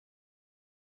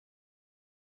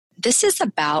This is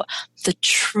about the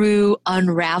true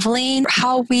unraveling,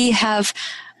 how we have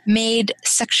made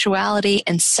sexuality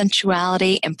and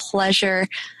sensuality and pleasure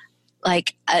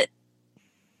like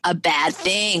a bad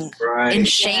thing, right, and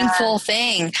shameful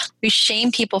thing. We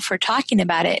shame people for talking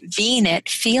about it, being it,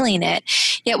 feeling it,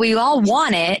 yet we all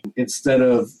want it. Instead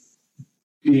of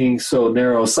being so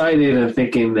narrow-sighted and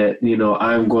thinking that,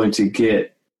 I'm going to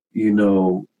get,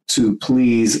 to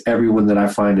please everyone that I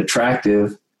find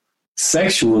attractive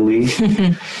sexually,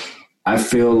 I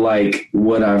feel like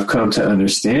what I've come to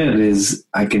understand is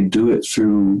I can do it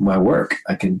through my work.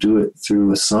 I can do it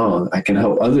through a song. I can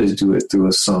help others do it through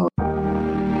a song.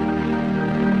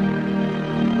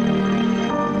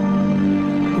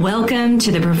 Welcome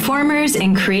to the Performers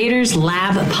and Creators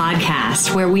Lab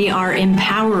podcast, where we are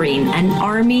empowering an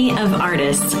army of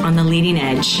artists on the leading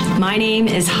edge. My name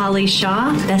is Holly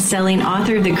Shaw, best-selling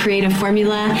author of The Creative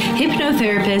Formula,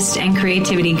 hypnotherapist, and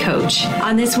creativity coach.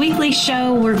 On this weekly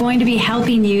show, we're going to be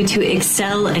helping you to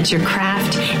excel at your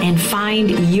craft and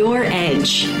find your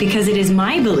edge, because it is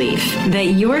my belief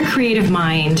that your creative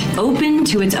mind, open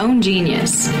to its own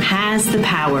genius, has the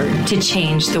power to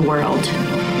change the world.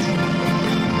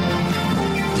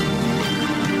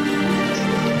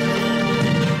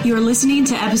 You're listening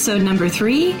to episode number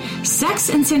 3, Sex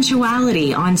and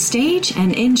Sensuality on Stage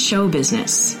and in Show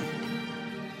Business.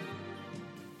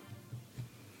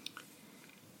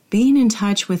 Being in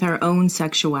touch with our own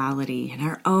sexuality and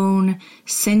our own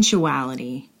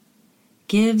sensuality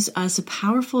gives us a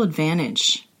powerful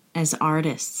advantage as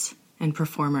artists and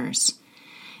performers.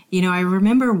 I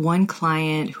remember one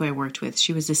client who I worked with.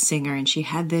 She was a singer, and she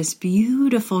had this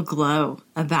beautiful glow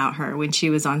about her when she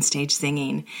was on stage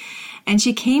singing. And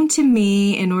she came to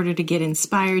me in order to get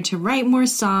inspired to write more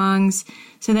songs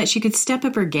so that she could step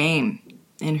up her game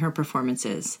in her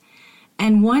performances.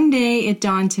 And one day it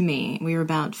dawned to me. We were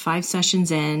about 5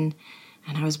 sessions in,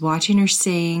 and I was watching her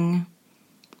sing,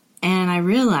 and I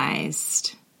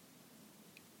realized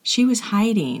she was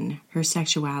hiding her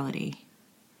sexuality.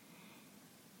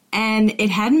 And it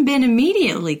hadn't been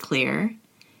immediately clear.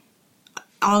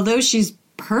 Although she's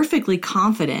perfectly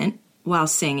confident while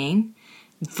singing,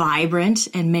 vibrant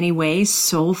in many ways,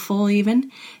 soulful even,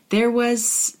 there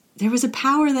was a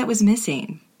power that was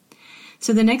missing.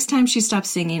 So the next time she stopped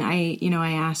singing, I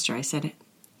asked her, I said,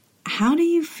 "How do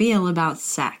you feel about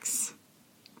sex?"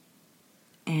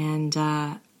 And,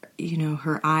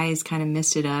 her eyes kind of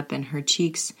misted up and her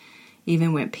cheeks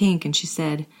even went pink. And she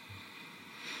said,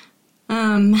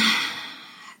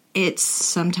 it's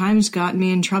sometimes got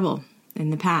me in trouble in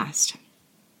the past.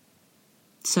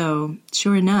 So,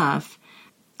 sure enough,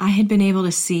 I had been able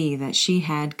to see that she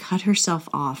had cut herself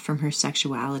off from her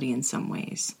sexuality in some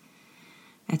ways.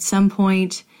 At some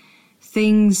point,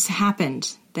 things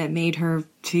happened that made her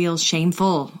feel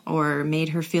shameful or made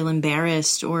her feel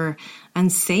embarrassed or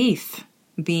unsafe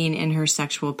being in her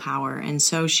sexual power, and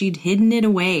so she'd hidden it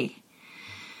away.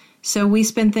 So we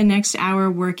spent the next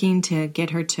hour working to get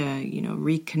her to,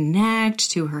 reconnect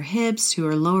to her hips, to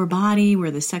her lower body where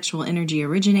the sexual energy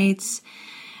originates.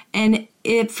 And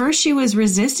at first she was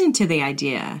resistant to the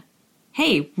idea.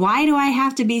 Hey, why do I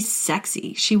have to be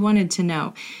sexy? She wanted to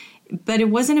know. But it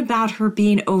wasn't about her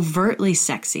being overtly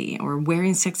sexy or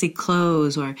wearing sexy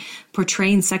clothes or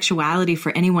portraying sexuality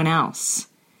for anyone else.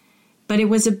 But it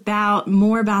was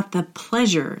more about the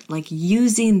pleasure, like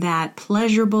using that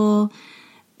pleasurable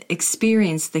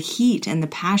experience, the heat and the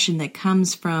passion that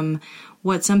comes from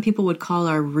what some people would call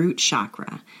our root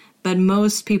chakra, but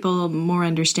most people more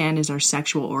understand as our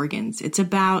sexual organs. It's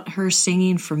about her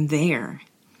singing from there,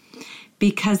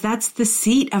 because that's the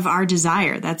seat of our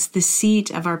desire. That's the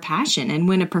seat of our passion. And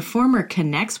when a performer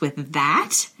connects with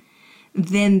that,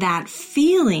 then that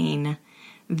feeling,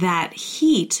 that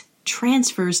heat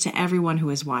transfers to everyone who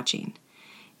is watching.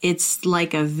 It's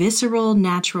like a visceral,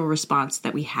 natural response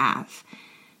that we have.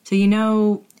 So you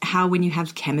know how when you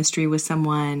have chemistry with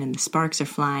someone and the sparks are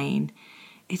flying,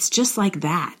 it's just like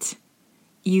that.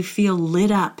 You feel lit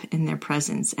up in their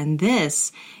presence. And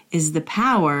this is the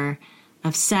power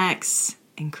of sex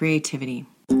and creativity.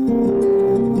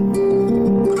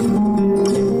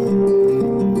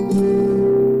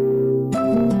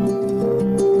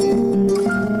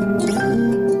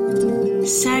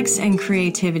 Sex and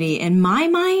creativity, in my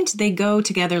mind, they go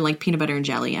together like peanut butter and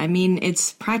jelly. I mean,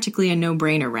 it's practically a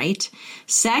no-brainer, right?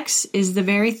 Sex is the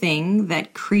very thing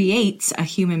that creates a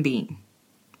human being.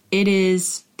 It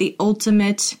is the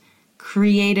ultimate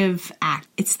creative act.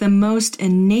 It's the most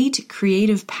innate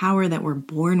creative power that we're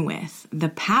born with, the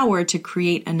power to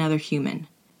create another human.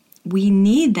 we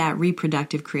need that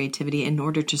reproductive creativity in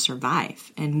order to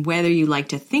survive. And whether you like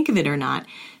to think of it or not,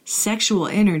 sexual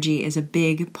energy is a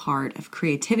big part of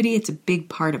creativity. It's a big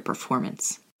part of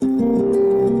performance.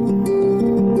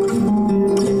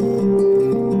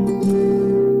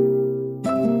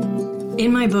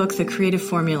 In my book, The Creative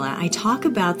Formula, I talk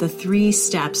about the 3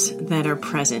 steps that are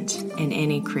present in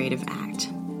any creative act.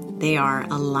 They are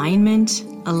alignment,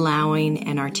 allowing,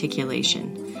 and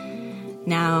articulation.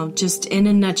 Now, just in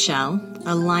a nutshell,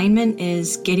 alignment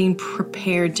is getting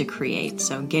prepared to create,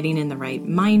 so getting in the right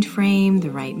mind frame,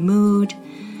 the right mood.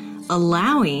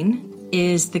 Allowing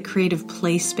is the creative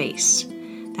play space.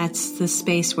 That's the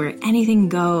space where anything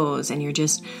goes and you're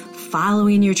just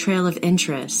following your trail of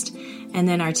interest. And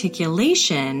then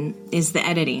articulation is the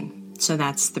editing. So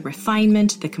that's the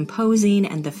refinement, the composing,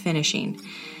 and the finishing.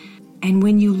 And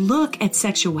when you look at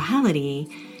sexuality,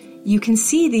 you can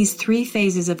see these 3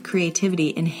 phases of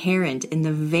creativity inherent in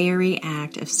the very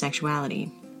act of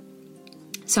sexuality.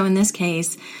 So in this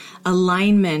case,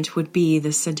 alignment would be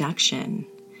the seduction.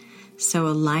 So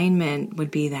alignment would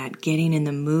be that getting in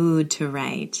the mood to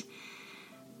write.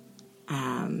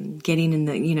 Getting in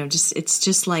the, it's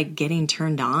just like getting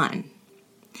turned on.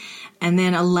 And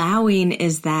then allowing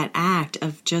is that act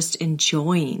of just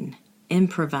enjoying,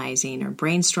 improvising, or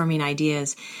brainstorming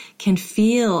ideas. Can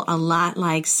feel a lot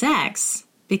like sex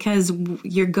because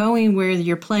you're going where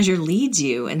your pleasure leads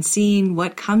you and seeing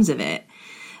what comes of it.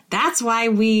 That's why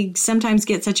we sometimes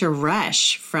get such a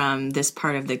rush from this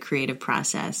part of the creative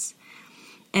process.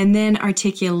 And then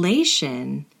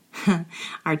articulation.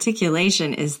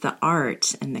 Articulation is the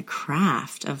art and the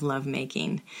craft of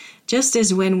lovemaking. Just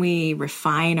as when we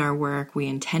refine our work, we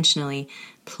intentionally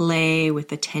play with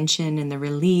the tension and the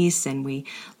release, and we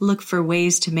look for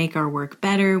ways to make our work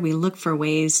better. We look for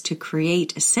ways to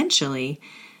create, essentially,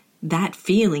 that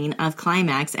feeling of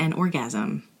climax and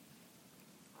orgasm.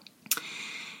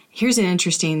 Here's an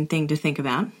interesting thing to think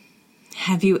about.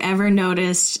 Have you ever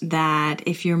noticed that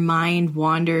if your mind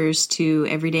wanders to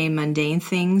everyday mundane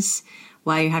things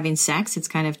while you're having sex, it's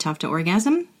kind of tough to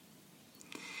orgasm?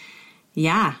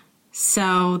 Yeah.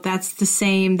 So that's the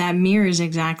same, that mirrors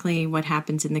exactly what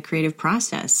happens in the creative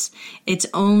process. It's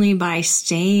only by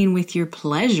staying with your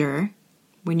pleasure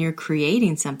when you're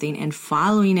creating something and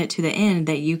following it to the end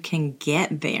that you can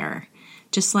get there,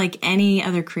 just like any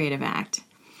other creative act.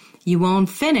 You won't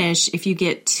finish if you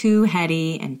get too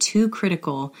heady and too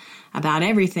critical about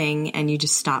everything and you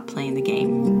just stop playing the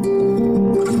game.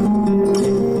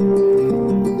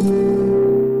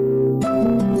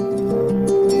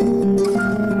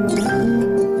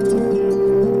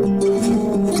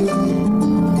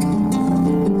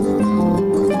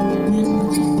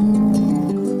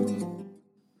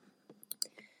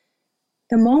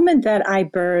 The moment that I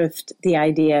birthed the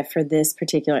idea for this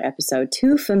particular episode,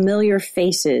 2 familiar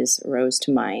faces rose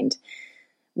to mind.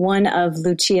 One of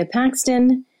Lucia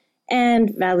Paxton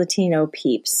and Valentino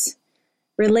Pieps.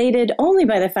 Related only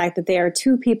by the fact that they are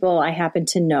 2 people I happen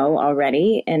to know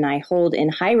already and I hold in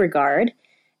high regard,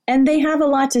 and they have a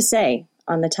lot to say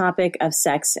on the topic of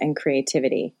sex and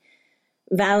creativity.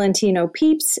 Valentino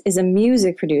Pieps is a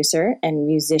music producer and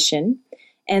musician,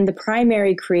 and the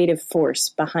primary creative force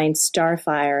behind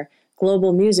Starfire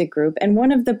Global Music Group, and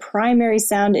one of the primary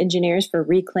sound engineers for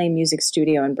Reclaim Music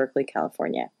Studio in Berkeley,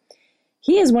 California.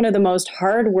 He is one of the most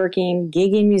hard-working,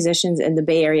 gigging musicians in the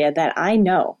Bay Area that I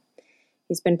know.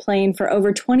 He's been playing for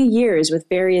over 20 years with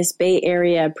various Bay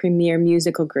Area premier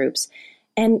musical groups.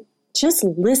 And just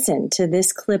listen to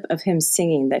this clip of him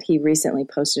singing that he recently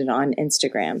posted on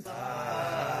Instagram.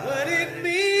 What it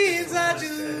means I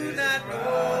do not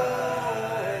know.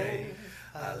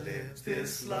 I live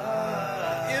this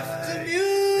life. If the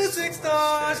music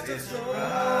starts to flow,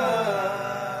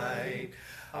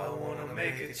 I want to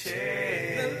make a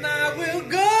change. Then I will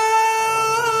go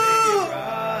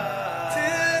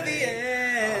till the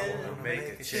end. I want to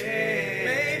make a change.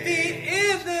 Maybe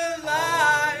in the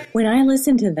light. When I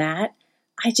listen to that,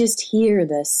 I just hear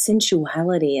the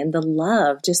sensuality and the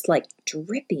love just like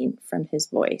dripping from his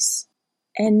voice.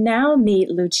 And now meet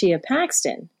Lucia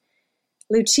Paxton.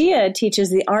 Lucia teaches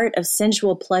the art of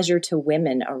sensual pleasure to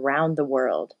women around the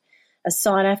world. A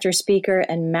sought-after speaker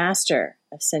and master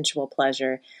of sensual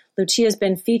pleasure, Lucia has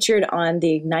been featured on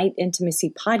the Ignite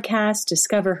Intimacy podcast,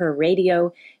 Discover Her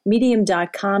Radio,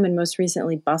 Medium.com, and most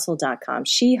recently Bustle.com.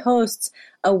 She hosts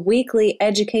a weekly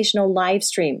educational live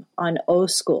stream on O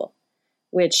School,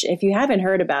 which, if you haven't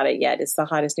heard about it yet, is the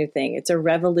hottest new thing. It's a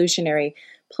revolutionary,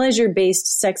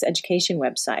 pleasure-based sex education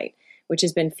website, which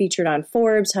has been featured on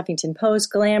Forbes, Huffington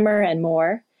Post, Glamour, and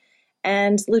more.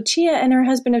 And Lucia and her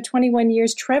husband of 21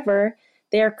 years, Trevor,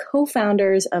 They are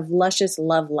co-founders of Luscious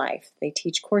Love Life. They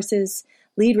teach courses,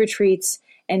 lead retreats,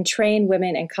 and train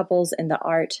women and couples in the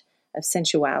art of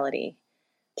sensuality.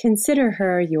 Consider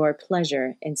her your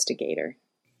pleasure instigator.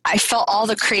 I felt all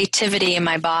the creativity in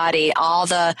my body, all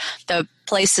the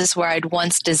places where I'd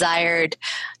once desired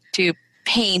to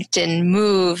paint and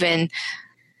move and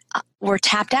were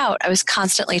tapped out. I was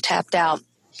constantly tapped out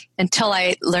until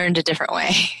I learned a different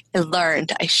way.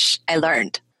 I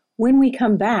learned. When we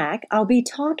come back, I'll be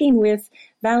talking with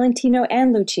Valentino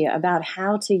and Lucia about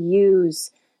how to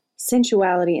use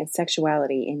sensuality and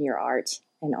sexuality in your art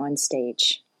and on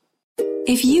stage.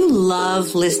 If you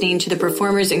love listening to the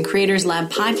Performers and Creators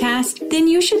Lab podcast, then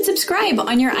you should subscribe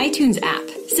on your iTunes app.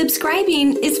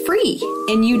 Subscribing is free,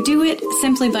 and you do it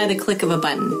simply by the click of a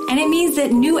button. And it means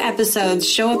that new episodes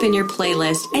show up in your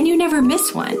playlist and you never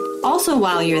miss one. Also,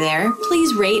 while you're there,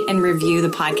 please rate and review the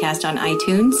podcast on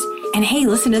iTunes. And hey,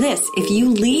 listen to this. If you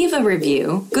leave a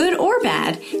review, good or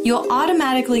bad, you'll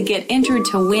automatically get entered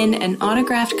to win an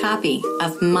autographed copy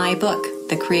of my book,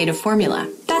 The Creative Formula.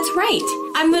 That's right.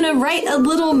 I'm going to write a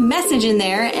little message in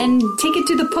there and take it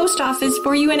to the post office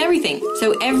for you and everything.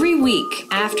 So every week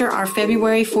after our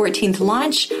February 14th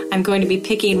launch, I'm going to be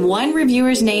picking one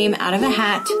reviewer's name out of a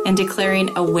hat and declaring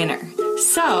a winner.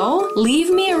 So leave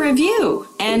me a review,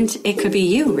 and it could be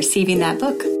you receiving that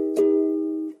book.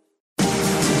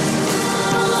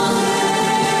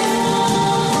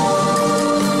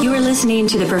 Listening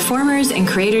to the Performers and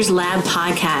Creators Lab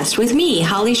podcast with me,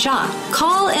 Holly Shaw.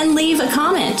 Call and leave a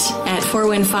comment at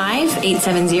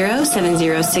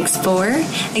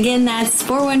 415-870-7064. Again, that's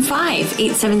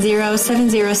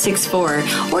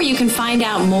 415-870-7064. Or you can find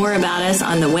out more about us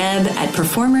on the web at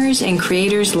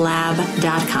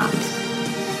performersandcreatorslab.com.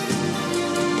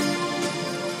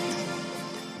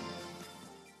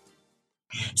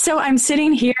 So I'm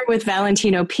sitting here with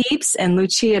Valentino Pieps and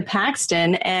Lucia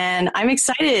Paxton, and I'm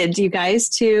excited, you guys,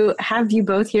 to have you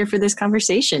both here for this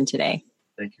conversation today.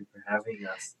 Thank you for having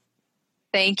us.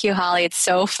 Thank you, Holly. It's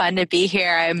so fun to be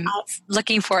here. I'm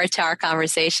looking forward to our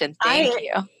conversation. Thank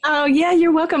you. Oh, yeah,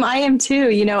 you're welcome. I am too.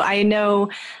 You know, I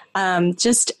know,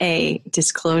 just a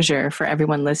disclosure for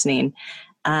everyone listening.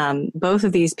 Both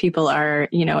of these people are,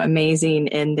 amazing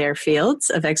in their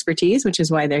fields of expertise, which is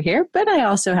why they're here. But I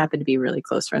also happen to be really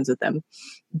close friends with them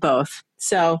both.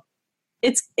 So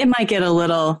it might get a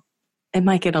little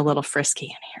frisky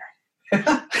in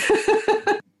here.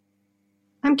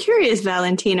 I'm curious,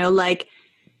 Valentino, like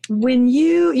when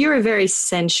you're a very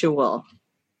sensual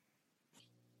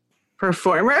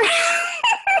performer.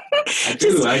 I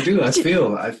do. I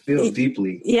feel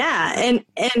deeply. Yeah. And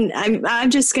I'm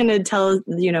just going to tell,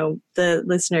 the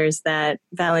listeners that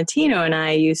Valentino and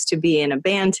I used to be in a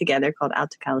band together called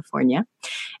Alta California.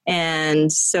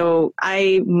 And so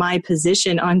my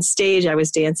position on stage, I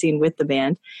was dancing with the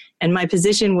band, and my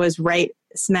position was right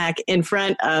smack in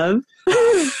front of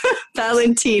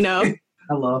Valentino.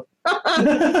 Hello.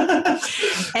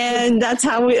 And that's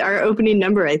how our opening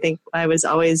number, I think I was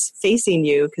always facing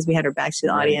you because we had our back to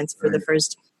the audience for the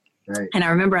first. Right. And I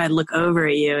remember I'd look over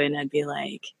at you and I'd be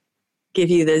like,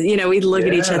 give you the, we'd look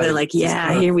at each other like,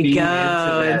 yeah, here we go,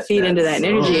 and feed into that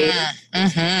energy.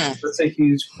 Mm-hmm. That's a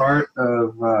huge part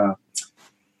of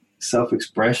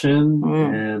self-expression.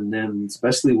 And then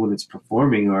especially when it's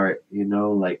performing art,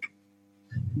 like,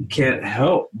 you can't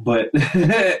help but,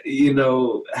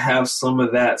 have some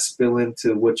of that spill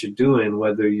into what you're doing,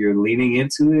 whether you're leaning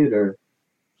into it or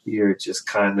you're just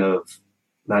kind of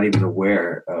not even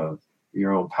aware of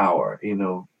your own power.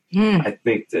 I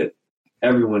think that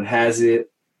everyone has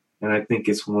it, and I think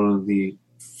it's one of the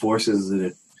forces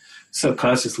that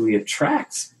subconsciously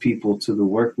attracts people to the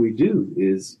work we do,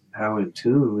 is how in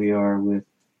tune we are with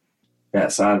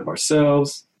that side of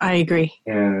ourselves. I agree.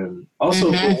 And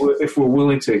also, if we're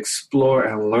willing to explore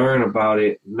and learn about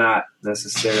it, not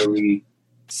necessarily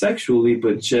sexually,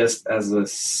 but just as a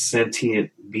sentient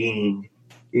being,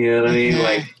 you know what I mean?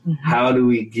 Like, how do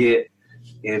we get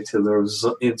into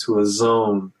a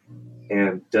zone,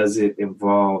 and does it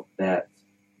involve that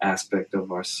aspect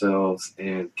of ourselves,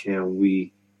 and can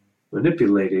we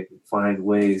manipulate it and find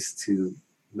ways to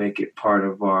make it part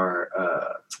of our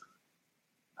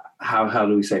how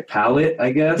do we say palette,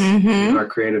 I guess, our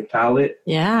creative palette.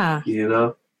 Yeah.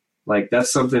 Like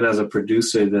that's something as a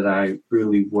producer that I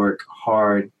really work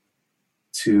hard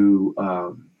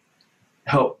to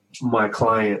help my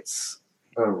clients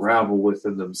unravel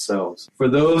within themselves. For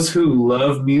those who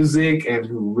love music and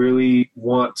who really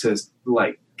want to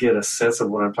like get a sense of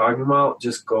what I'm talking about,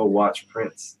 just go watch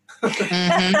Prince.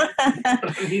 Right.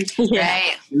 He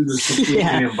was completely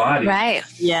embodied. Right.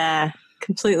 Yeah.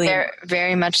 Completely.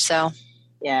 Very much so.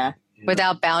 Yeah.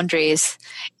 without boundaries.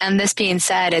 And this being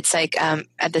said, it's like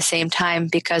at the same time,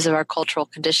 because of our cultural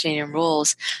conditioning and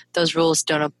rules, those rules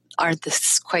aren't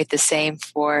quite the same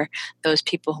for those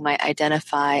people who might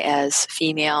identify as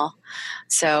female.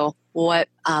 So what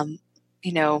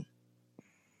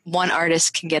one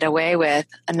artist can get away with,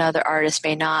 another artist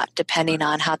may not, depending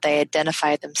on how they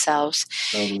identify themselves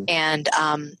and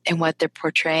what they're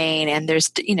portraying. And there's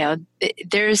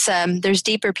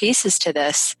deeper pieces to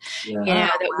this,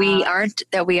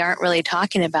 that we aren't really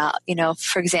talking about.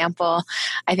 For example,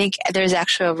 I think there's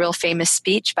actually a real famous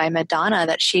speech by Madonna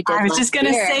that she did. I was just going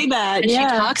to say that. And she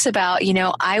talks about,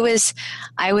 I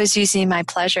was using my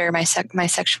pleasure, my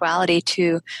sexuality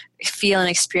to feel and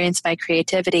experience my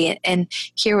creativity. And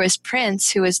here was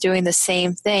Prince, who was doing the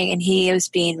same thing, and he was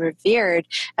being revered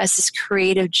as this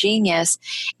creative genius.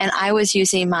 And I was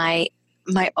using my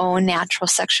own natural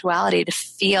sexuality to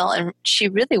feel, and she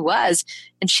really was.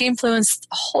 And she influenced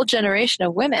a whole generation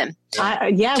of women.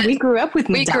 We grew up with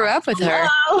Madonna. We grew up with her.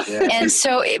 Yeah. And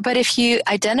so, but if you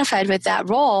identified with that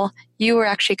role, you were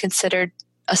actually considered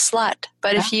a slut.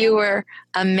 But if you were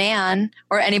a man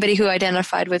or anybody who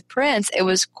identified with Prince, it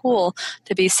was cool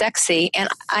to be sexy. And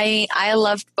I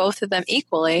loved both of them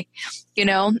equally.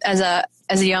 As a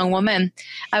young woman,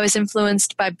 I was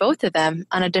influenced by both of them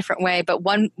on a different way, but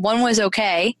one was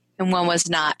okay and one was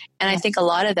not. And I think a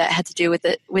lot of that had to do with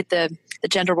the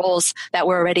gender roles that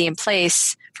were already in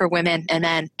place for women and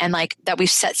men, and like that we've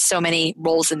set so many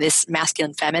roles in this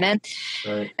masculine, feminine.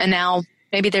 Right. And now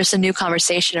maybe there's a new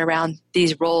conversation around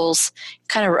these roles,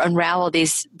 kind of unravel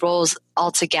these roles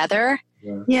altogether.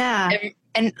 Yeah.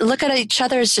 And look at each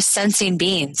other as just sensing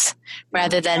beings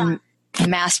rather than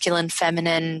masculine,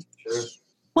 feminine. Sure.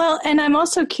 Well, and I'm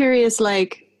also curious,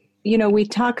 we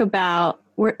talk about,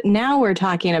 we're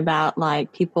talking about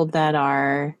like people that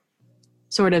are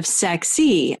sort of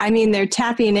sexy. I mean, they're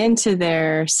tapping into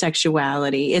their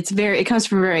sexuality. It comes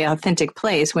from a very authentic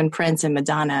place. When Prince and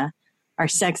Madonna are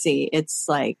sexy, it's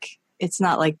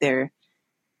not like they're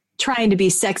trying to be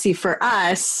sexy for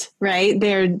us, right?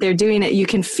 They're doing it. You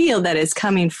can feel that it's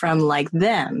coming from like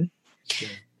them. Yeah.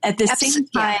 At the same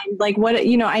time,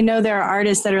 I know there are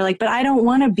artists that are like, but I don't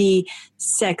want to be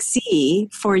sexy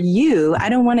for you. I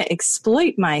don't want to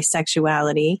exploit my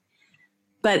sexuality,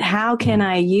 but how can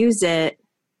I use it?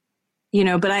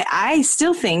 But I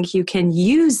still think you can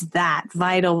use that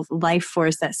vital life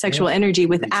force, that sexual energy,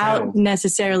 without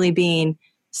necessarily being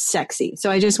sexy.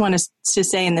 So I just want to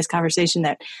say in this conversation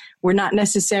that we're not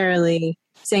necessarily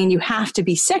saying you have to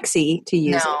be sexy to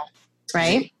use it,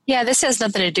 right? Yeah, this has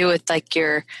nothing to do with like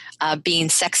your being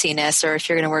sexiness, or if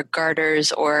you're going to wear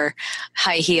garters or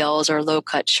high heels or low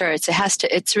cut shirts.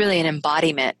 It's really an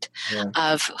embodiment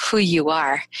of who you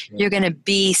are. Yeah. You're going to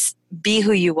be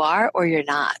who you are, or you're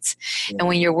not. Yeah. And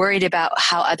when you're worried about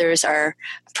how others are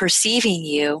perceiving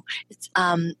you,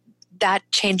 that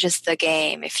changes the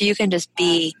game. If you can just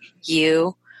be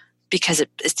you because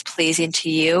it's pleasing to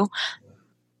you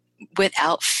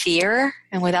without fear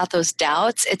and without those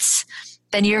doubts,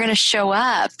 then you're going to show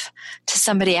up to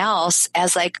somebody else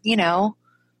as like,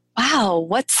 wow,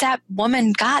 what's that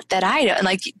woman got that I don't?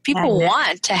 Like, people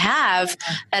want to have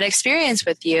that experience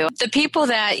with you. The people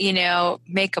that,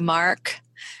 make a mark,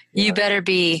 you better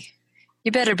be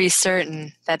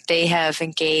certain that they have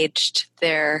engaged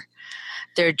their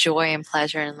joy and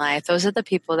pleasure in life. Those are the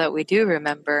people that we do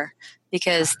remember,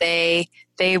 because they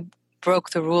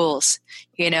broke the rules.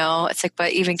 It's like,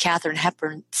 but even Katharine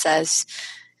Hepburn says,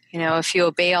 if you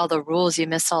obey all the rules, you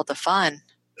miss all the fun.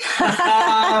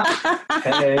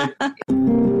 Hey.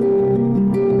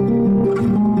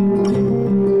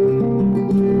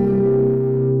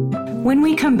 When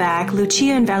we come back,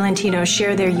 Lucia and Valentino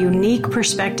share their unique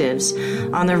perspectives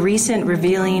on the recent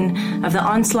revealing of the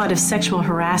onslaught of sexual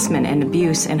harassment and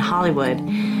abuse in Hollywood.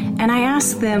 And I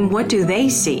ask them, what do they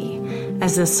see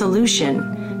as a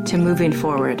solution to moving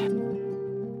forward?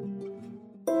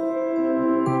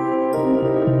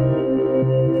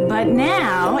 But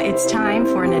now it's time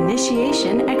for an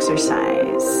initiation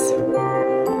exercise.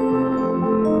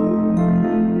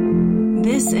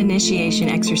 This initiation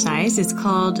exercise is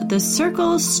called the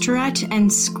Circle, Stretch,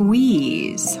 and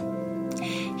Squeeze.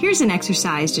 Here's an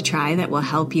exercise to try that will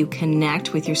help you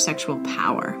connect with your sexual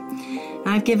power.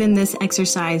 I've given this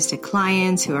exercise to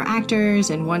clients who are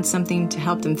actors and want something to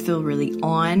help them feel really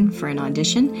on for an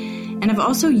audition. And I've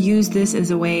also used this as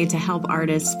a way to help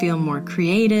artists feel more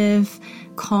creative,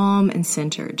 calm, and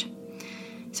centered.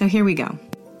 So here we go.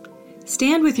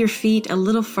 Stand with your feet a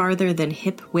little farther than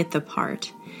hip width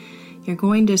apart. You're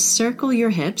going to circle your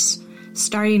hips,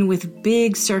 starting with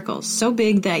big circles, so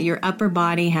big that your upper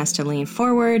body has to lean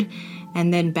forward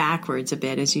and then backwards a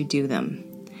bit as you do them.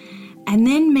 And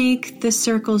then make the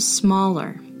circles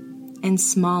smaller and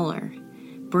smaller,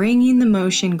 bringing the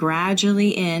motion gradually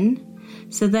in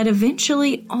so that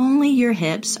eventually only your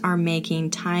hips are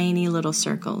making tiny little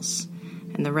circles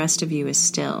and the rest of you is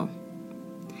still.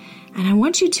 And I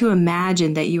want you to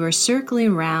imagine that you are circling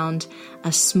around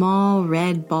a small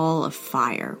red ball of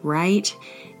fire right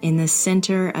in the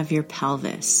center of your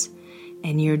pelvis,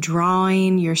 and you're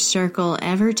drawing your circle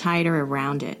ever tighter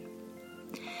around it.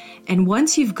 And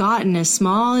once you've gotten as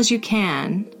small as you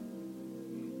can,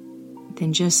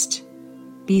 then just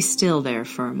be still there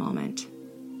for a moment.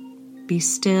 Be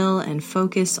still and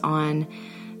focus on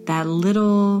that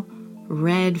little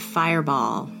red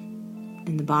fireball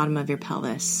in the bottom of your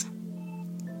pelvis.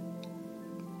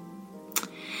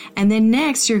 And then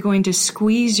next, you're going to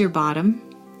squeeze your bottom.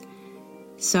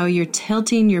 So you're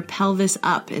tilting your pelvis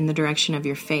up in the direction of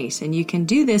your face. And you can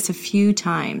do this a few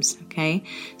times, okay?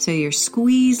 So you're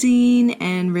squeezing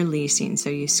and releasing. So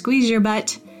you squeeze your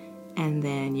butt and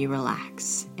then you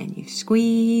relax. And you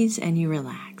squeeze and you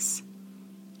relax.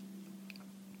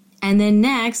 And then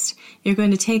next, you're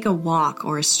going to take a walk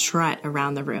or a strut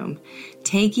around the room,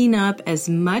 taking up as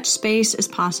much space as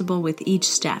possible with each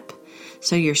step.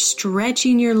 So you're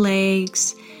stretching your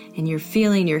legs and you're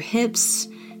feeling your hips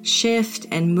shift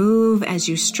and move as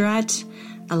you strut,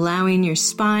 allowing your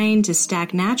spine to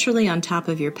stack naturally on top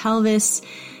of your pelvis,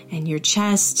 and your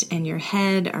chest and your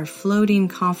head are floating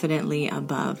confidently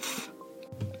above.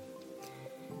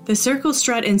 The circle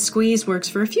strut and squeeze works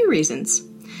for a few reasons.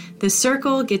 The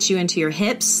circle gets you into your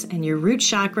hips and your root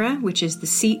chakra, which is the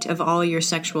seat of all your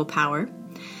sexual power.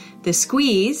 The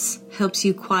squeeze helps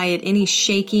you quiet any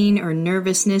shaking or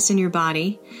nervousness in your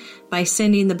body by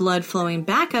sending the blood flowing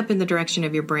back up in the direction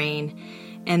of your brain.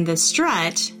 And the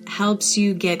strut helps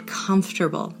you get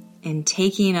comfortable in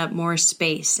taking up more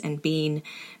space and being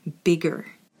bigger.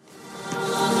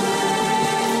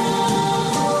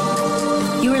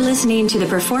 You are listening to the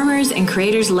Performers and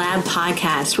Creators Lab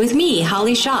podcast with me,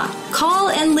 Holly Shaw. Call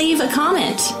and leave a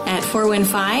comment at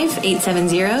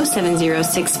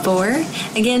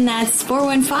 415-870-7064. Again, that's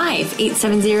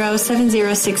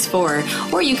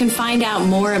 415-870-7064. Or you can find out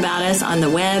more about us on the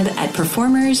web at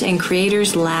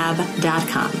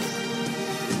performersandcreatorslab.com.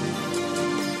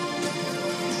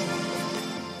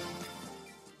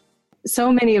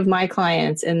 So many of my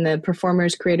clients in the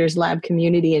Performers Creators Lab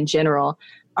community in general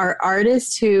are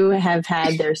artists who have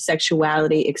had their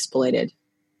sexuality exploited.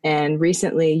 And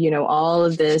recently, all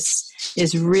of this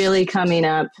is really coming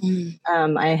up.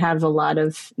 I have a lot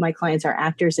of my clients are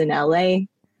actors in LA.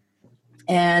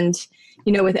 And,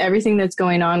 with everything that's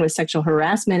going on with sexual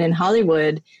harassment in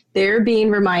Hollywood, they're being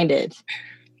reminded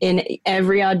in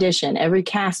every audition, every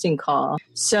casting call.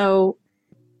 So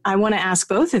I want to ask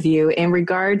both of you in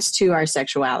regards to our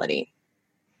sexuality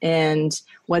and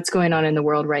what's going on in the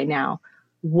world right now.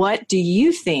 What do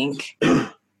you think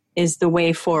is the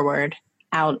way forward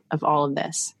out of all of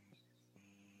this?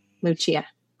 Lucia.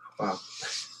 Wow.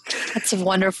 That's a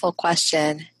wonderful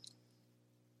question.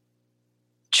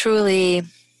 Truly,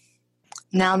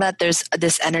 now that there's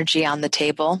this energy on the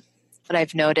table, what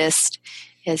I've noticed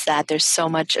is that there's so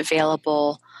much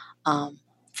available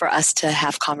for us to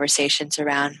have conversations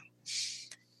around.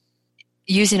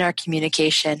 Using our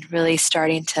communication, really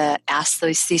starting to ask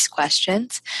these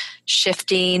questions,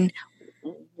 shifting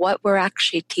what we're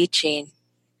actually teaching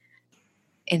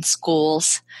in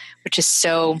schools, which is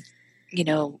so,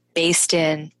 based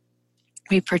in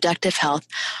reproductive health,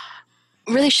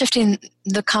 really shifting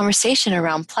the conversation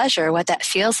around pleasure, what that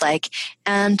feels like,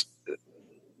 and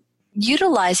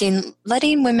utilizing,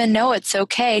 letting women know it's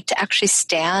okay to actually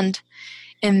stand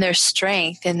in their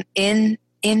strength and in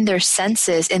their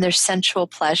senses, in their sensual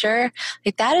pleasure.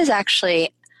 Like that is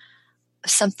actually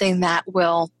something that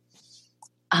will,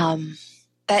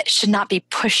 that should not be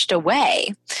pushed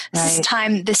away.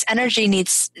 Right. This energy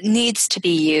needs to be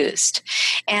used,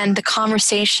 and the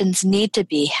conversations need to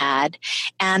be had.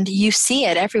 And you see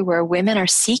it everywhere. Women are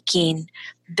seeking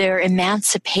their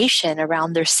emancipation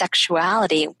around their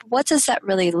sexuality. What does that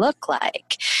really look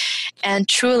like? And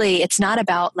truly, it's not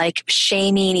about like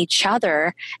shaming each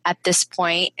other at this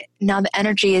point. Now the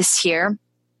energy is here.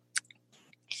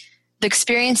 The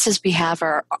experiences we have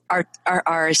are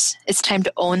ours. It's time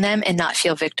to own them and not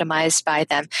feel victimized by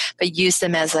them, but use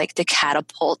them as like to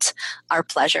catapult our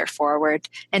pleasure forward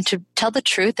and to tell the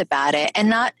truth about it.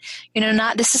 And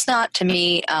this is not to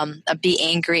me be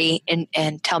angry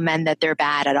and tell men that they're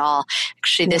bad at all.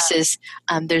 Actually, this is,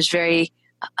 there's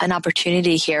an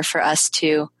opportunity here for us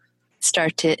to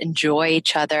start to enjoy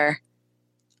each other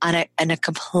on a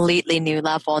completely new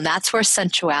level. And that's where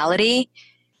sensuality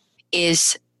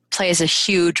plays a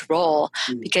huge role,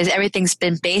 because everything's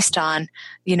been based on,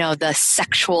 the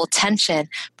sexual tension.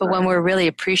 But when we're really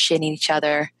appreciating each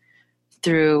other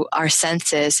through our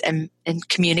senses and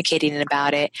communicating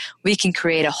about it, we can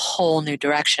create a whole new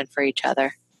direction for each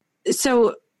other.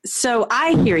 So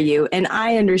I hear you, and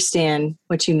I understand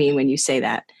what you mean when you say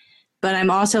that. But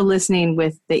I'm also listening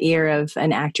with the ear of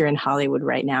an actor in Hollywood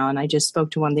right now. And I just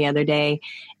spoke to one the other day,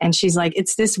 and she's like,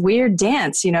 it's this weird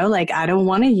dance, like, I don't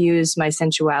want to use my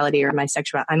sensuality or my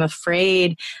sexuality. I'm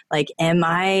afraid, like, am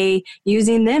I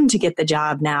using them to get the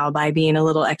job now by being a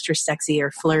little extra sexy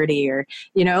or flirty, or,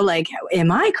 like,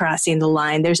 am I crossing the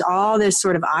line? There's all this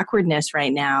sort of awkwardness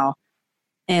right now.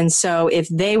 And so if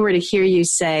they were to hear you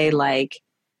say, like,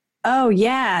 oh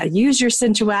yeah, use your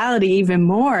sensuality even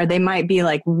more, they might be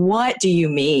like, what do you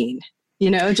mean?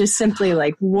 Just simply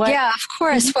like, what? Yeah, of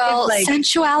course. Well,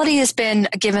 sensuality has been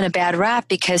given a bad rap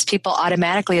because people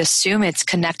automatically assume it's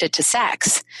connected to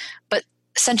sex. But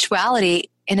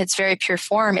sensuality in its very pure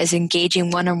form is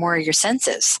engaging one or more of your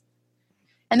senses.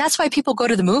 And that's why people go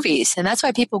to the movies, and that's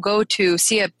why people go to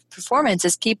see a performance,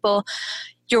 is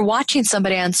you're watching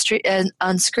somebody on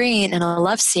screen in a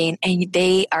love scene, and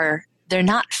they're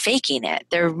not faking it.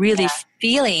 They're really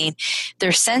feeling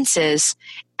their senses,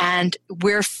 and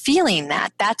we're feeling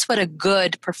that. That's what a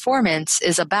good performance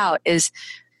is about, is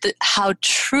how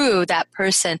true that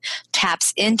person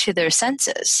taps into their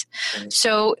senses.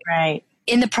 So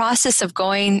in the process of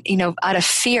going, out of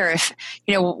fear,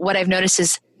 what I've noticed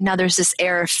is now there's this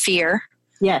air of fear.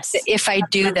 Yes. If I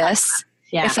do this,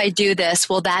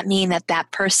 will that mean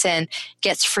that person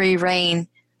gets free reign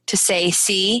to say,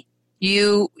 see,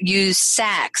 you use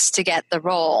sex to get the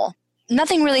role?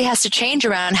 Nothing really has to change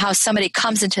around how somebody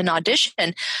comes into an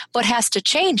audition. What has to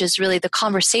change is really the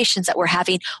conversations that we're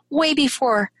having way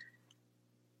before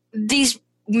these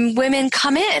women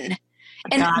come in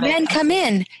and men come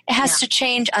in. It has to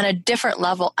change on a different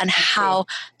level on how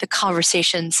the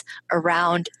conversations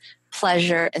around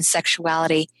pleasure and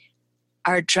sexuality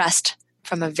are addressed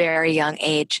from a very young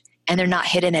age, and they're not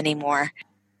hidden anymore.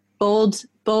 Bold,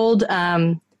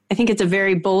 I think it's a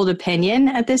very bold opinion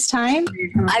at this time.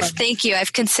 Thank you.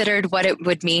 I've considered what it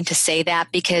would mean to say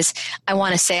that, because I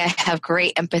want to say I have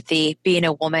great empathy being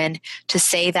a woman, to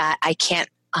say that I can't,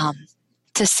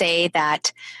 to say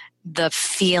that the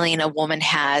feeling a woman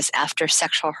has after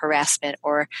sexual harassment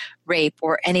or rape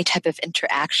or any type of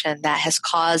interaction that has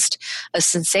caused a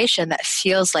sensation that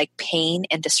feels like pain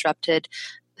and disrupted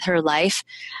her life.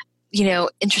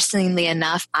 Interestingly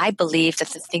enough, I believe that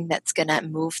the thing that's going to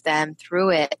move them through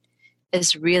it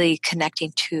is really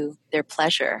connecting to their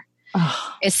pleasure.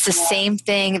 Oh, it's the same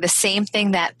thing. The same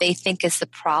thing that they think is the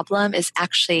problem is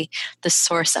actually the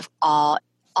source of all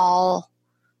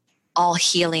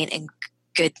healing and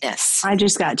goodness. I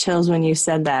just got chills when you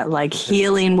said that. Like,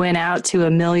 healing went out to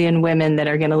 1 million women that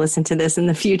are going to listen to this in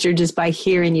the future just by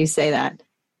hearing you say that.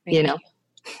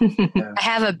 I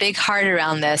have a big heart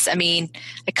around this. I mean,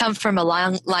 I come from a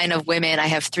long line of women. I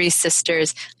have 3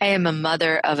 sisters. I am a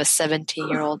mother of a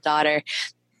 17-year-old daughter.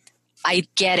 I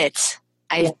get it.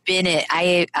 I've been it.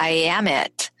 I am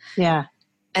it. Yeah.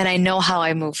 And I know how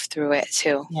I move through it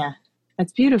too. Yeah.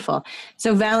 That's beautiful.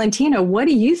 So Valentino, what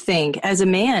do you think as a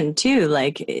man too?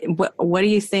 Like, what do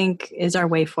you think is our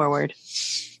way forward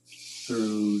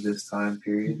through this time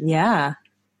period? Yeah.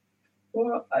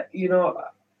 Well,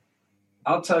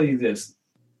 I'll tell you this.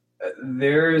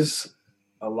 There's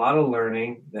a lot of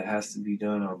learning that has to be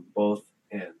done on both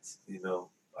ends.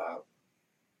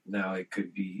 Now it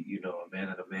could be, a man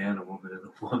and a man, a woman and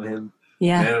a woman,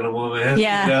 yeah, man and a woman.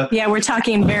 Yeah, yeah, we're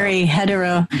talking very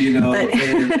hetero.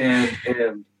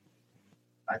 And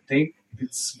I think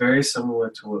it's very similar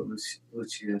to what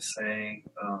Lucia is saying.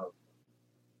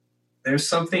 There's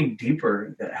something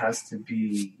deeper that has to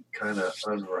be kind of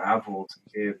unraveled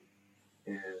in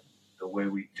the way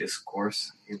we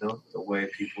discourse, the way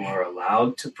people are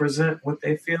allowed to present what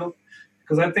they feel.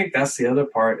 Because I think that's the other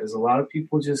part, is a lot of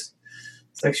people just,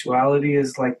 sexuality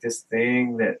is like this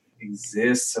thing that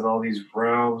exists in all these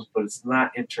realms, but it's not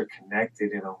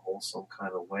interconnected in a wholesome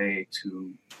kind of way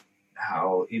to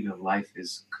how even life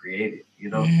is created,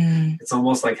 It's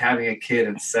almost like having a kid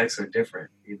and sex are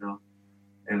different,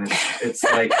 And it's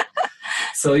like,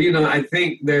 so, I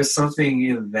think there's something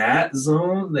in that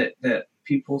zone that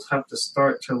people have to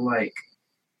start to like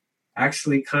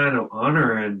actually kind of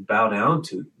honor and bow down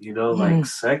to, like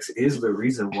sex is the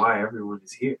reason why everyone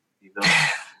is here,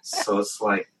 So it's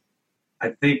like, I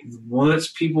think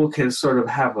once people can sort of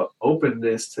have an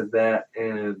openness to that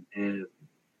and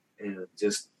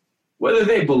just whether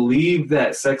they believe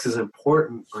that sex is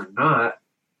important or not,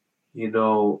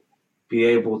 be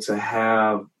able to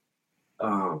have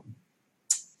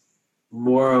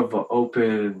more of an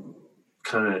open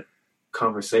kind of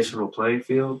conversational playing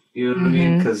field. You know what I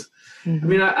mean? Because I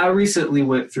mean, I recently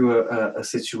went through a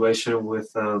situation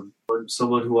with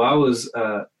someone who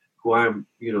who I'm,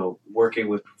 working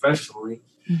with professionally.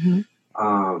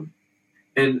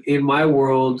 And in my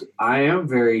world, I am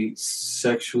very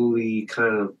sexually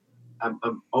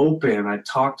I'm open. I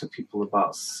talk to people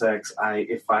about sex.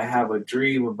 If I have a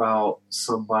dream about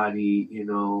somebody,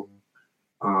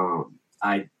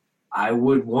 I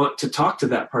would want to talk to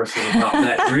that person about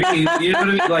that dream. You know what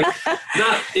I mean? Like,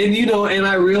 and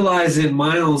I realize in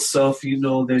my own self,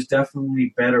 there's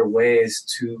definitely better ways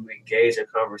to engage a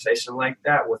conversation like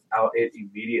that without it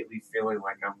immediately feeling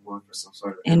like I'm going for some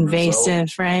sort of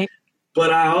invasive, right?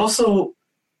 But I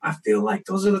feel like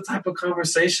those are the type of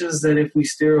conversations that if we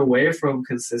steer away from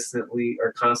consistently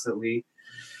or constantly,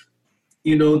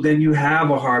 then you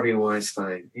have a Harvey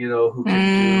Weinstein, who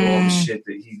can do all the shit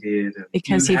that he did. And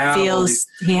because he feels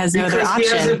he has no other option.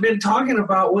 Because he hasn't been talking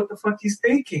about what the fuck he's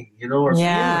thinking, or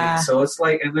feeling. So it's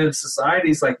like, and then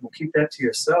society's like, well, keep that to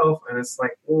yourself. And it's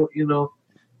like, well,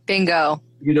 bingo.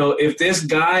 If this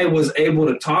guy was able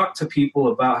to talk to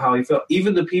people about how he felt,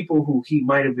 even the people who he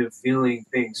might have been feeling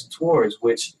things towards,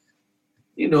 which,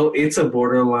 it's a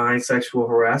borderline sexual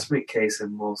harassment case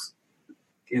in most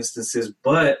instances.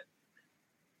 But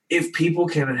if people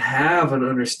can have an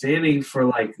understanding for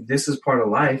like, this is part of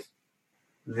life,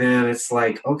 then it's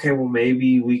like, okay, well,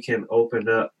 maybe we can open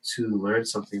up to learn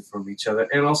something from each other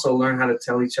and also learn how to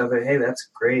tell each other, hey, that's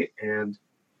great. And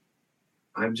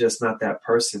I'm just not that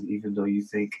person, even though you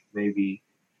think maybe,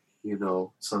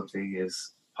 something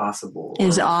is possible.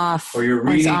 Is off. Or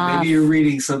maybe you're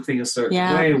reading something a certain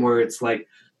way where it's like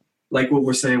what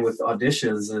we're saying with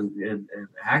auditions and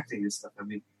acting and stuff. I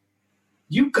mean,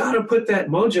 you got to put that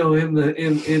mojo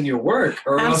in your work,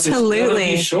 or else it's going to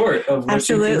be short of what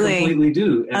you can completely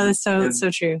do. And, that's so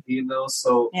true.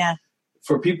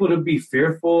 For people to be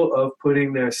fearful of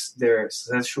putting their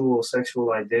sexual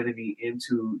identity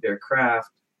into their craft,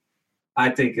 I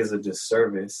think is a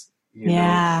disservice.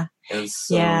 And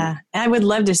so, I would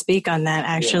love to speak on that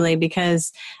actually,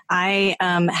 because I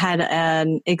had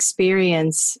an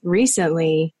experience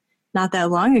recently, not that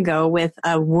long ago, with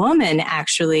a woman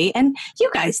actually, and you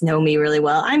guys know me really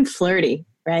well. I'm flirty,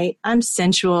 right? I'm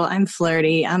sensual. I'm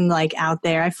flirty. I'm like out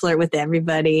there. I flirt with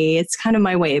everybody. It's kind of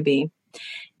my way of being.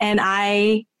 And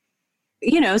I,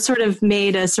 sort of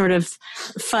made a sort of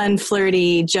fun,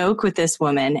 flirty joke with this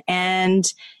woman.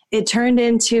 And it turned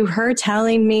into her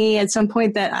telling me at some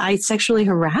point that I sexually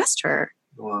harassed her.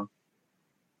 Wow.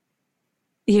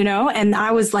 And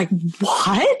I was like,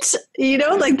 what?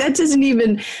 Like that doesn't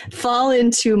even fall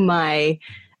into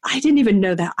I didn't even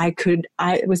know that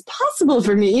it was possible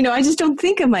for me. I just don't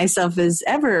think of myself as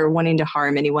ever wanting to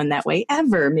harm anyone that way,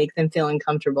 ever make them feel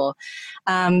uncomfortable.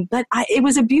 But it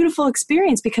was a beautiful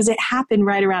experience because it happened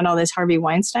right around all this Harvey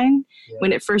Weinstein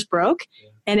when it first broke. Yeah.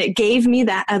 And it gave me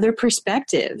that other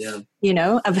perspective,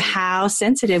 of how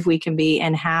sensitive we can be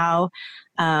and how,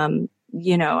 I'm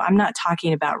not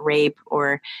talking about rape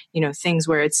or, things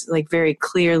where it's like very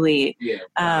clearly,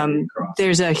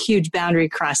 there's a huge boundary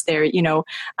crossed there,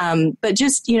 but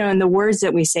just, in the words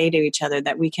that we say to each other,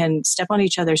 that we can step on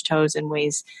each other's toes in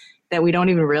ways that we don't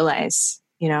even realize,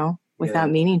 without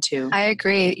meaning to. I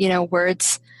agree.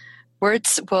 Words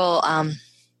will,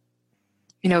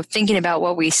 thinking about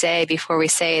what we say before we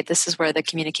say it, this is where the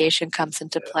communication comes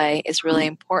into play, is really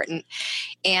important.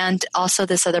 And also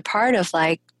this other part of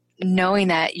like knowing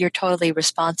that you're totally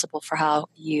responsible for how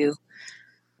you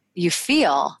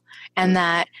feel, and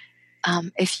that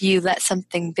if you let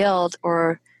something build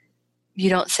or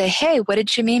you don't say, hey, what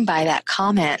did you mean by that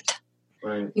comment?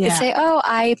 Right. You could say, oh,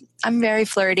 I'm very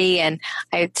flirty and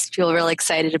I feel really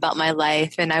excited about my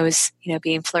life and I was,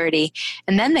 being flirty.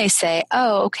 And then they say,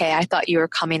 oh, okay, I thought you were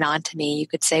coming on to me. You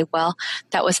could say, well,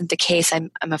 that wasn't the case. I'm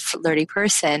a flirty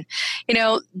person.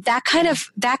 That kind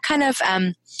of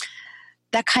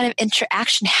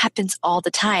interaction happens all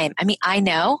the time. I mean, I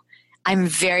know I'm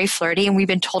very flirty, and we've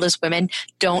been told as women,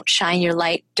 don't shine your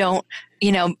light, don't,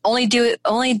 only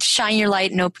shine your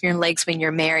light and open your legs when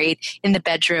you're married in the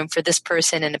bedroom for this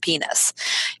person and a penis,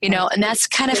 and that's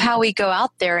kind of how we go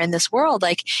out there in this world.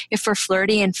 Like if we're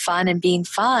flirty and fun and being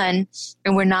fun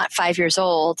and we're not 5 years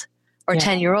old or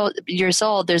 10 years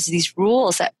old, there's these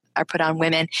rules that are put on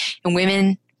women, and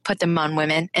women put them on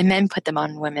women and men put them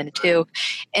on women too.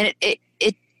 And it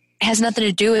has nothing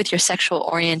to do with your sexual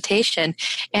orientation.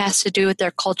 It has to do with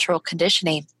their cultural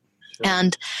conditioning.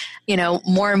 And,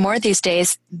 more and more these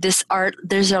days, there's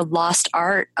a lost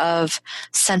art of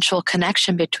sensual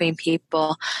connection between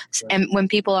people. Right. And when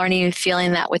people aren't even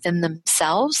feeling that within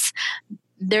themselves,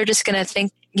 they're just going to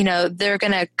think, they're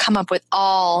going to come up with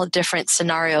all different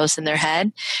scenarios in their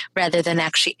head rather than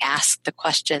actually ask the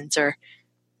questions or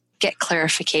get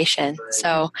clarification. Right.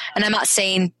 So, and I'm not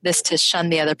saying this to shun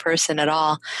the other person at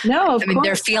all. No, of course.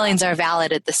 Their feelings are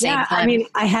valid at the same time. I mean,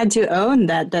 I had to own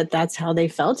that's how they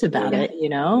felt about it,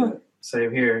 Yeah,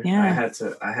 same here. Yeah.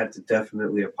 I had to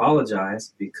definitely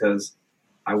apologize because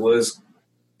I was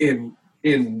in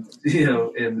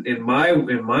my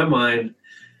mind,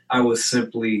 I was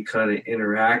simply kind of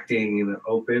interacting in an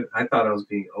open. I thought I was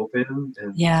being open,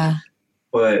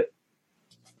 but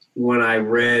when I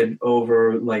read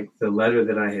over like the letter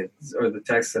that I had or the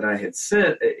text that I had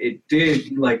sent, it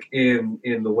did like in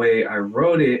the way I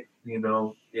wrote it,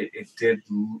 it did.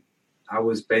 I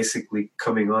was basically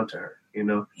coming onto her,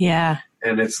 Yeah.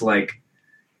 And it's like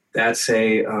that's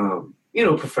a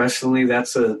professionally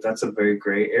that's a very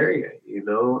gray area,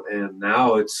 and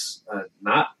now it's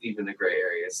not even a gray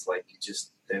area. It's like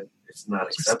it's not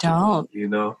acceptable,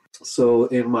 So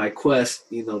in my quest,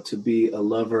 to be a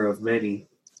lover of many,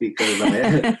 because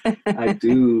I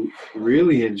do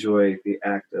really enjoy the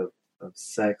act of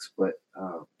sex, but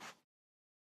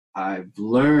I've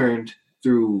learned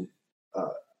through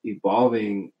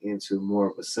evolving into more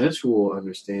of a sensual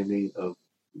understanding of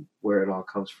where it all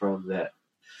comes from, that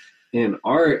in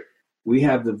art, we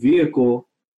have the vehicle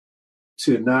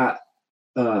to not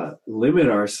limit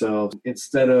ourselves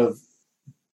instead of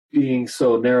being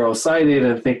so narrow-sighted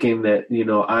and thinking that,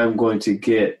 I'm going to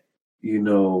get,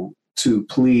 to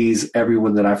please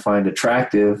everyone that I find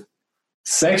attractive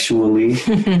sexually.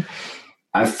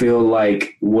 I feel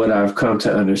like what I've come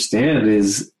to understand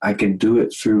is I can do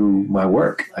it through my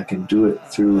work. I can do it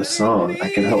through a song. I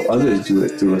can help others do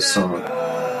it through a song.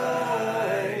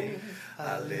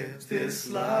 I live this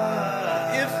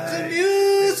life. If the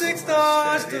music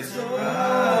starts to flow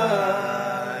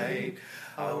right,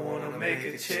 I want to make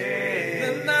a change.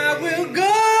 Then I will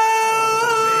go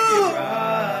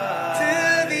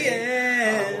till the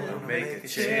end. I want to make a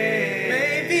change.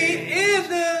 Maybe in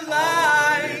the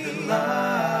light,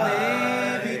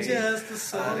 maybe just the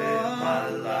song. My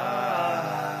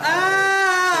life.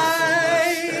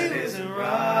 That isn't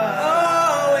right.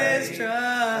 Always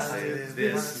trust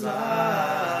this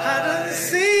life. How does it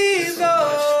seem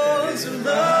those who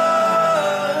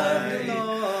love the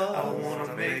Lord? I want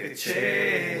to make a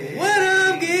change. What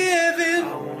I'm giving, I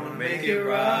want to make it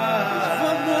right.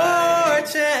 One more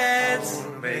chance, I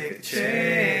want to make a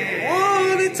change.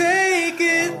 Want to take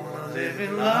it, want to live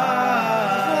in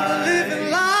life. Want to live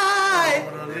in life.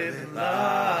 Want to live in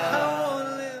life. I want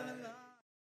to live in life.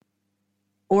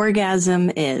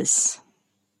 Orgasm is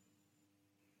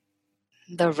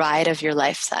the ride of your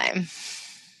lifetime.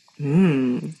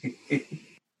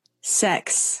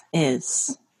 Sex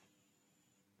is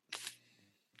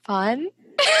Fun.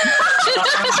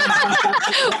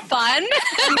 Fun.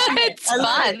 It's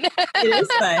fun. It is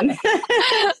fun.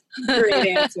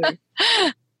 Great answer.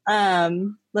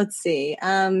 Let's see.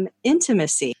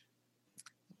 Intimacy.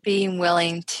 Being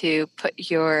willing to put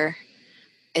your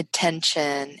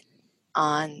attention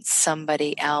on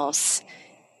somebody else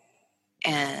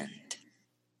and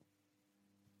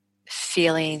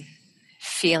feeling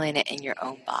it in your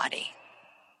own body.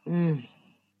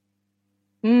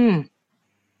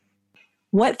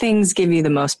 What things give you the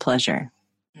most pleasure?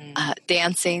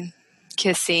 Dancing,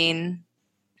 kissing,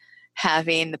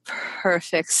 having the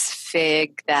perfect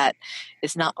fig that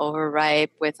is not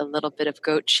overripe with a little bit of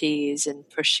goat cheese and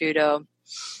prosciutto,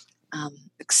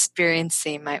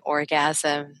 experiencing my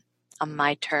orgasm on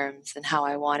my terms and how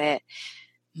I want it.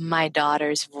 My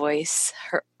daughter's voice,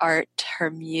 her art,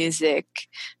 her music,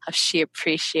 how she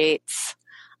appreciates,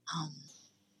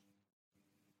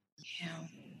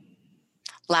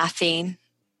 laughing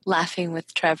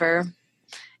with Trevor,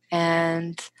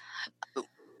 and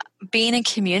being in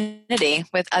community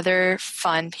with other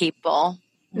fun people,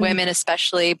 women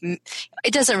especially.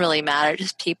 It doesn't really matter,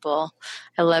 just people.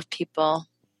 I love people.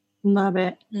 Love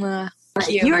it. Thank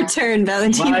you. Your turn,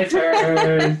 Valentina. My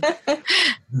turn.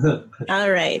 All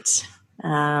right.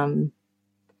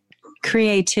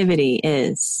 Creativity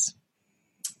is?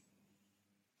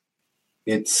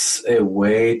 It's a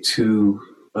way to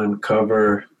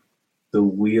uncover the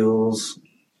wheels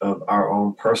of our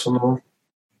own personal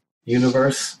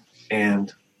universe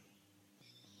and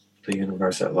the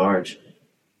universe at large.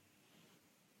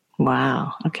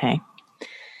 Wow. Okay.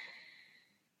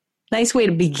 Nice way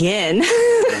to begin.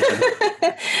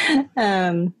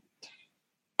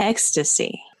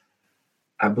 Ecstasy.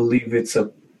 I believe it's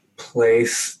a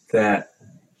place that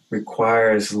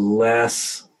requires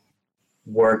less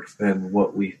work than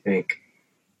what we think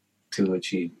to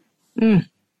achieve.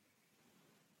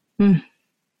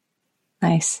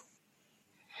 Nice.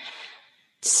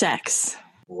 Sex.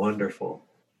 Wonderful.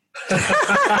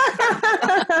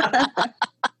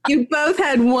 You both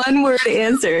had one-word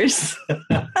answers.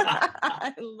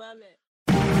 I love it.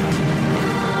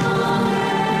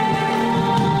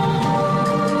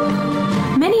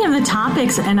 Many of the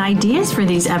topics and ideas for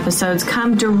these episodes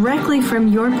come directly from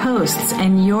your posts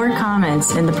and your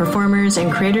comments in the Performers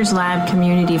and Creators Lab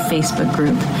community Facebook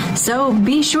group. So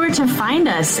be sure to find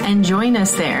us and join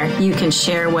us there. You can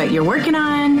share what you're working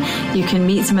on. You can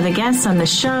meet some of the guests on the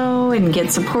show and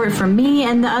get support from me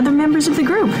and the other members of the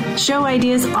group. Show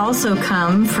ideas also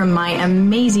come from my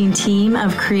amazing team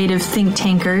of creative think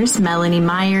tankers, Melanie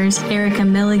Myers, Erica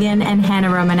Milligan, and Hannah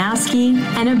Romanowski.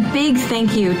 And a big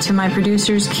thank you to my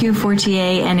producers Q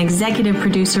Fortier and executive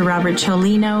producer Robert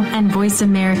Cholino and Voice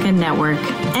America Network.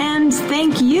 And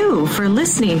thank you for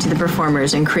listening to the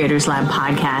Performers and Creators Lab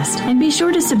podcast. And be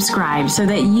sure to subscribe so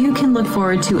that you can look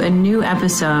forward to a new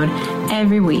episode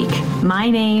every week. My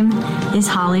name is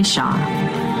Holly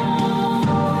Shaw.